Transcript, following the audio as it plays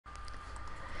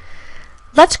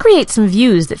Let's create some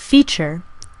views that feature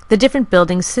the different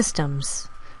building systems.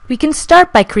 We can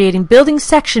start by creating building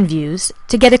section views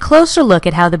to get a closer look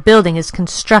at how the building is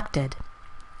constructed.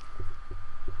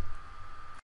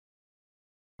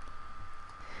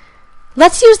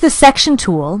 Let's use the section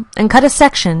tool and cut a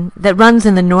section that runs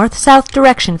in the north-south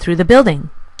direction through the building.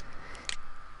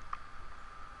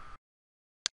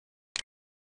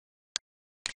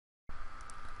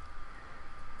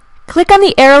 Click on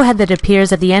the arrowhead that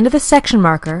appears at the end of the section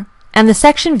marker and the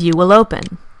section view will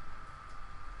open.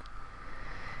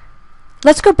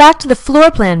 Let's go back to the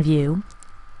floor plan view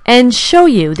and show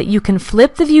you that you can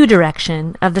flip the view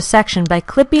direction of the section by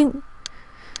clicking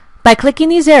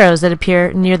these arrows that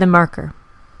appear near the marker.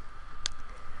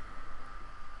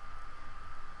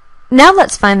 Now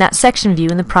let's find that section view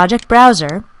in the project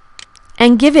browser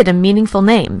and give it a meaningful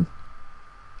name.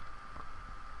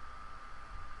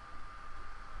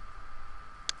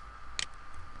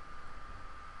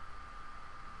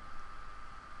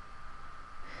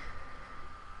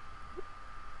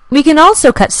 We can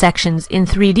also cut sections in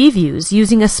 3D views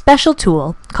using a special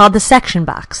tool called the section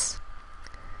box.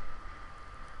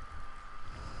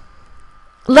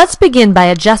 Let's begin by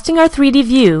adjusting our 3D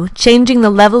view, changing the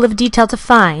level of detail to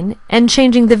fine, and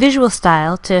changing the visual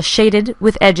style to shaded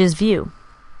with edges view.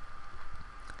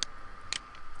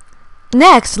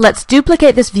 Next, let's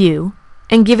duplicate this view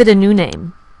and give it a new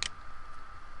name.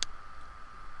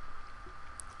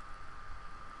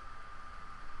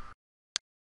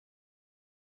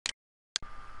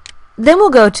 Then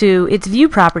we'll go to its view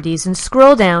properties and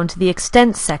scroll down to the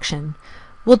extents section.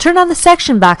 We'll turn on the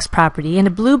section box property and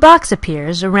a blue box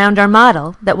appears around our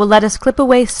model that will let us clip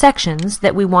away sections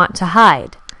that we want to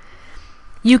hide.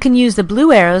 You can use the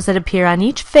blue arrows that appear on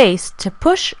each face to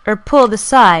push or pull the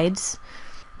sides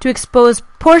to expose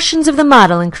portions of the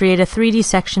model and create a 3D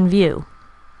section view.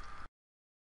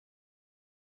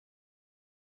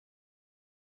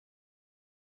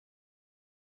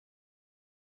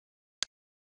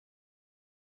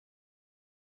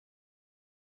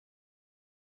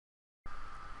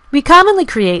 We commonly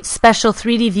create special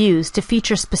 3D views to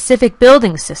feature specific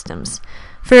building systems.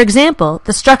 For example,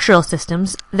 the structural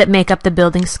systems that make up the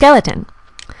building skeleton.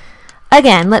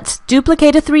 Again, let's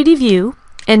duplicate a 3D view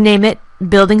and name it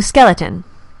Building Skeleton.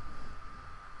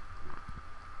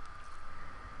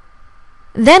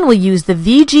 Then we'll use the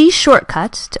VG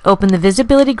shortcut to open the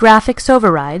Visibility Graphics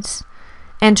overrides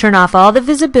and turn off all the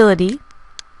visibility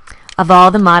of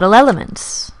all the model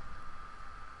elements.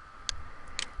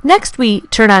 Next, we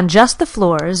turn on just the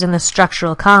floors and the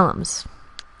structural columns.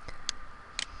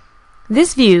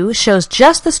 This view shows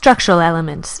just the structural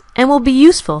elements and will be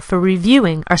useful for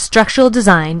reviewing our structural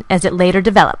design as it later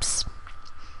develops.